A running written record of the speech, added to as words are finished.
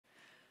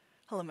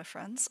Hello my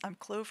friends, I'm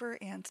Clover,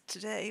 and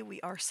today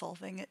we are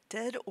solving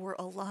Dead or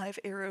Alive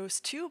Arrows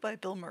 2 by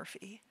Bill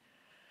Murphy.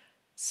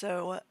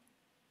 So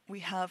we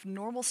have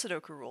normal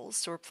Sudoku rules,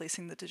 so we're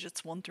placing the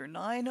digits 1 through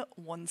 9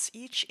 once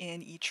each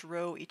in each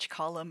row, each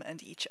column,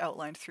 and each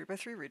outlined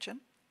 3x3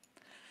 region.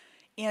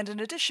 And in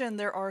addition,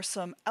 there are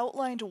some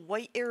outlined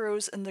white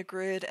arrows in the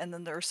grid, and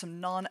then there are some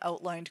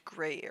non-outlined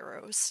gray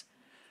arrows.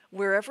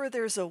 Wherever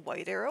there's a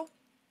white arrow,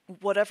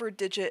 whatever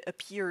digit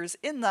appears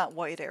in that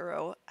white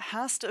arrow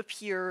has to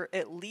appear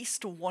at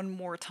least one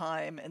more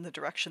time in the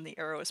direction the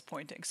arrow is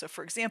pointing. So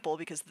for example,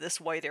 because this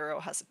white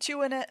arrow has a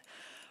 2 in it,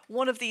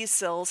 one of these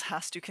cells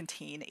has to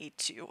contain a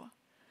 2.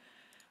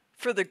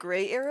 For the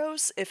gray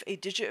arrows, if a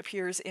digit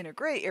appears in a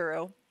gray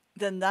arrow,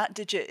 then that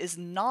digit is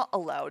not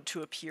allowed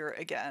to appear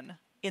again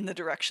in the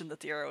direction that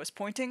the arrow is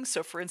pointing.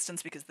 So for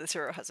instance, because this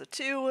arrow has a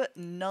 2,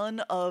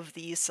 none of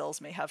these cells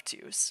may have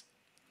 2s.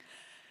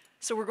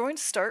 So we're going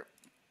to start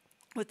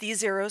with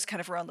these arrows kind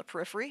of around the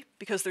periphery,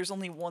 because there's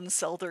only one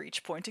cell they're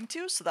each pointing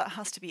to, so that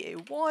has to be a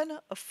 1,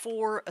 a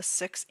 4, a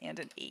 6, and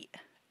an 8.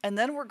 And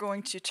then we're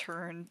going to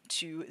turn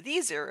to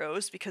these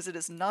arrows, because it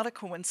is not a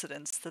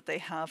coincidence that they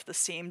have the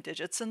same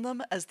digits in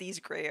them as these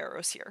gray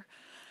arrows here.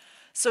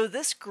 So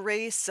this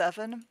gray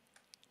 7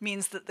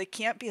 means that they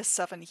can't be a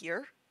 7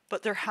 here,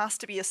 but there has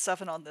to be a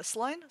 7 on this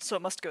line, so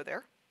it must go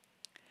there.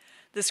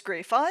 This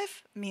gray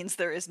 5 means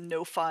there is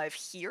no 5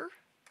 here,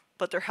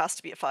 but there has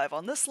to be a 5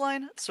 on this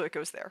line, so it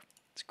goes there.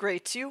 This gray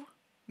 2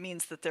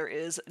 means that there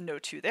is no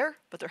 2 there,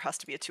 but there has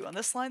to be a 2 on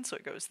this line, so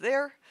it goes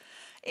there.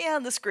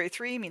 And this gray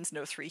 3 means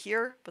no 3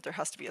 here, but there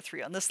has to be a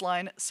 3 on this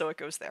line, so it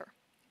goes there.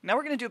 Now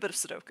we're going to do a bit of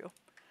Sudoku.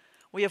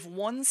 We have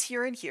 1s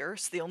here and here,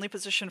 so the only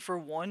position for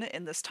 1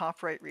 in this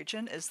top right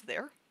region is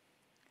there.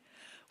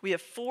 We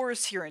have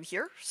 4s here and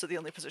here, so the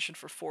only position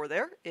for 4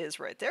 there is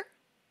right there.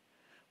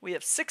 We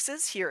have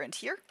 6s here and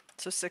here,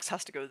 so 6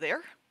 has to go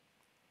there.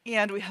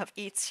 And we have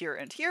 8s here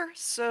and here,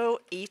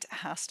 so 8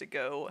 has to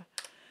go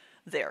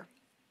there.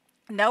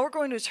 Now we're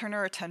going to turn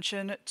our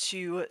attention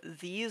to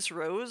these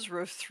rows,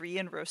 row 3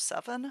 and row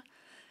 7,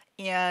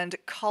 and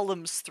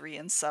columns 3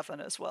 and 7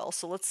 as well.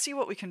 So let's see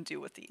what we can do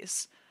with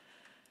these.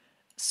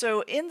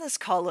 So in this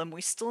column,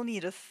 we still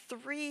need a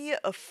 3,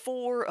 a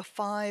 4, a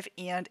 5,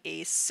 and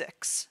a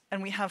 6.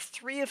 And we have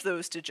 3 of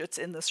those digits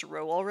in this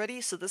row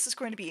already, so this is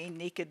going to be a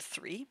naked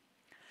 3.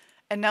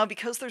 And now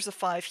because there's a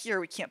 5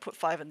 here, we can't put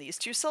 5 in these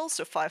two cells,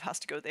 so 5 has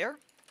to go there.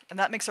 And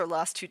that makes our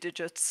last two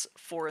digits,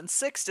 4 and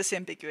 6,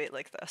 disambiguate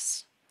like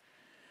this.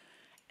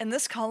 In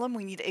this column,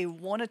 we need a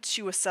 1, a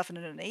 2, a 7,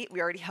 and an 8.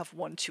 We already have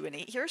 1, 2, and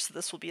 8 here, so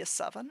this will be a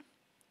 7.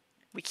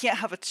 We can't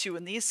have a 2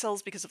 in these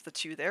cells because of the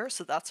 2 there,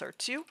 so that's our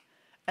 2.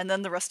 And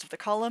then the rest of the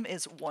column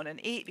is 1 and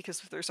 8,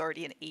 because if there's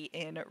already an 8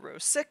 in row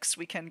 6,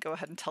 we can go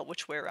ahead and tell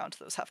which way around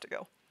those have to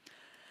go.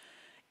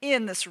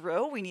 In this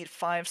row, we need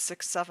 5,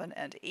 6, 7,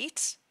 and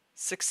 8.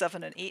 6,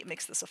 7, and 8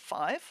 makes this a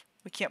 5.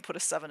 We can't put a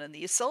 7 in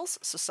these cells,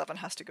 so 7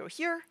 has to go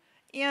here.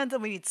 And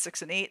then we need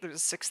 6 and 8. There's a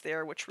 6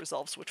 there, which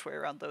resolves which way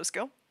around those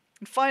go.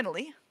 And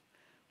finally,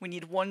 we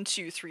need 1,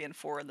 2, 3, and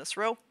 4 in this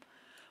row.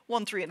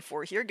 1, 3, and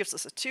 4 here gives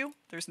us a 2.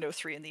 There's no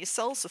 3 in these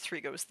cells, so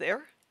 3 goes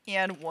there.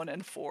 And 1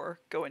 and 4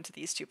 go into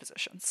these two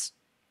positions.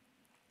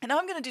 And now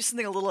I'm going to do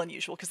something a little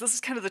unusual, because this is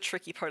kind of the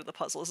tricky part of the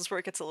puzzle. This is where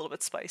it gets a little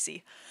bit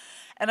spicy.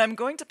 And I'm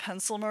going to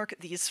pencil mark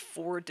these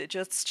 4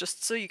 digits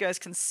just so you guys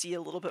can see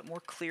a little bit more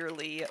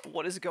clearly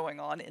what is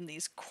going on in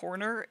these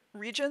corner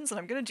regions. And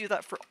I'm going to do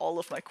that for all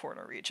of my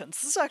corner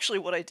regions. This is actually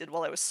what I did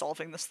while I was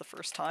solving this the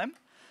first time.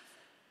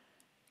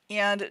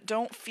 And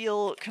don't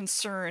feel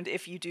concerned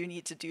if you do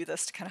need to do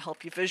this to kind of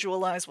help you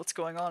visualize what's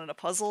going on in a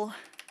puzzle.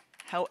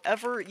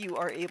 However you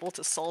are able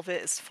to solve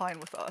it is fine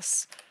with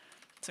us.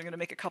 So I'm going to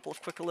make a couple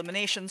of quick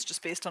eliminations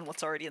just based on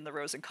what's already in the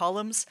rows and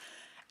columns.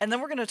 And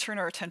then we're going to turn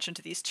our attention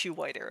to these 2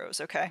 white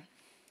arrows, okay?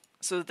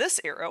 So this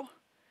arrow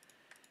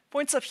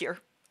points up here,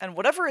 and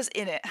whatever is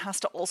in it has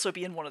to also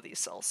be in one of these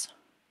cells.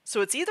 So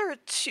it's either a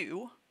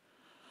 2,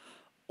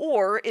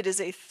 or it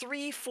is a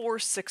 3, 4,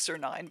 6, or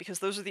 9, because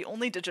those are the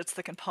only digits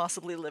that can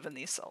possibly live in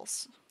these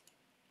cells.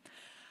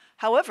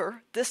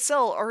 However, this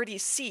cell already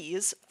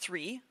sees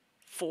 3,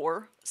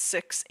 4,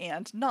 6,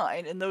 and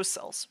 9 in those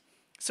cells.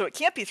 So it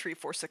can't be 3,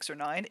 4, 6, or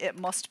 9, it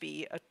must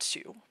be a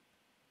 2.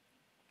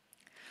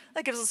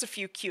 That gives us a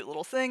few cute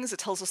little things. It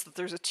tells us that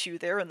there's a 2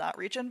 there in that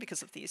region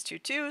because of these 2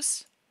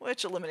 2s,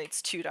 which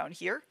eliminates 2 down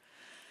here.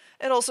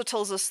 It also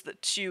tells us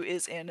that 2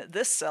 is in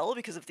this cell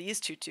because of these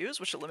 2 2s,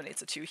 which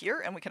eliminates a 2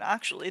 here, and we can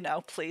actually now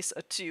place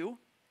a 2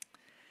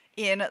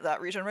 in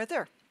that region right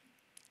there.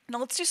 Now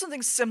let's do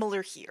something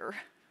similar here.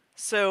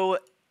 So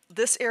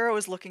this arrow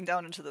is looking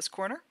down into this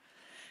corner.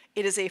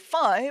 It is a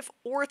 5,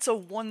 or it's a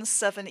 1,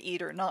 7,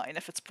 8, or 9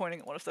 if it's pointing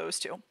at one of those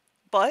two.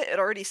 But it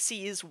already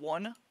sees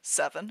 1,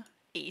 7,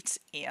 8,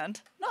 and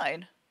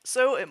 9.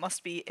 So it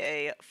must be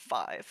a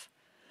 5.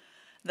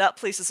 That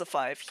places a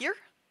 5 here.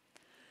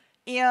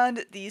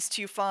 And these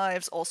 2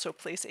 5s also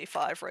place a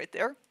 5 right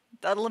there.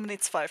 That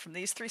eliminates 5 from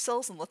these 3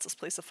 cells and lets us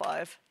place a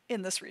 5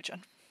 in this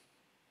region.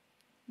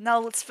 Now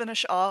let's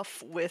finish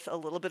off with a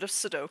little bit of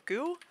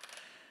Sudoku.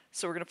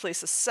 So we're going to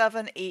place a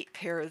 7, 8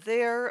 pair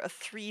there, a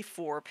 3,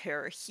 4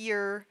 pair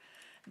here.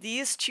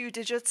 These two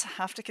digits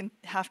have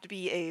to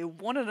be a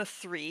 1 and a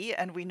 3,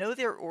 and we know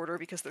their order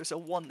because there's a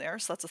 1 there,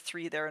 so that's a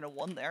 3 there and a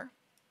 1 there.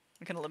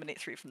 We can eliminate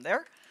 3 from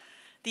there.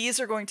 These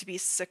are going to be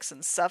 6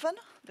 and 7.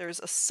 There's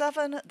a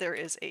 7, there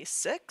is a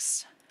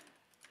 6.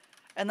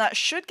 And that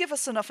should give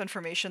us enough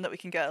information that we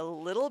can get a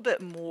little bit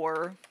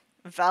more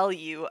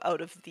value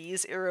out of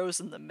these arrows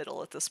in the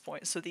middle at this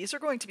point. So these are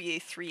going to be a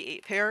 3,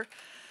 8 pair.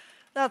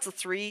 That's a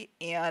 3,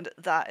 and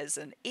that is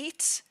an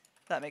 8.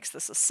 That makes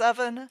this a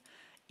 7.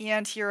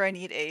 And here I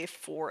need a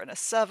 4 and a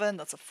 7.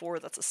 That's a 4,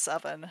 that's a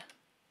 7.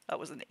 That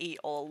was an 8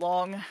 all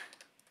along.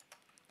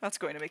 That's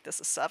going to make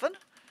this a 7.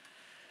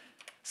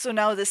 So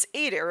now this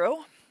 8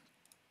 arrow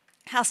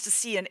has to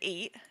see an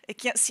 8. It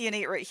can't see an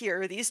 8 right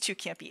here. These two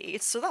can't be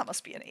 8s, so that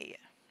must be an 8.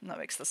 And that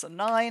makes this a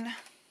 9.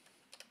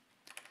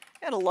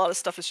 And a lot of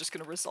stuff is just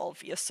going to resolve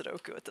via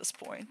Sudoku at this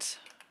point.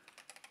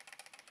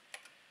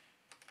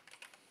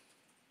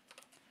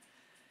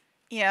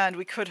 And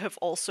we could have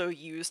also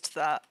used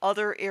that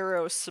other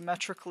arrow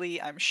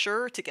symmetrically, I'm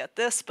sure, to get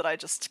this, but I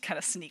just kind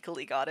of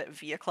sneakily got it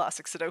via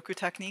classic Sudoku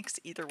techniques.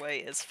 Either way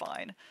is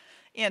fine.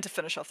 And to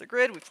finish off the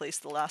grid, we place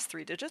the last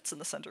 3 digits in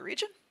the center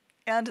region.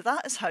 And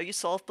that is how you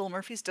solve Bill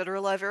Murphy's Dead or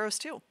Alive Arrows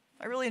 2.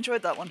 I really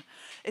enjoyed that one.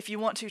 If you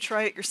want to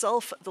try it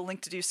yourself, the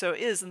link to do so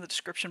is in the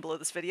description below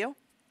this video.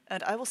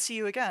 And I will see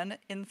you again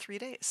in 3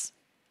 days.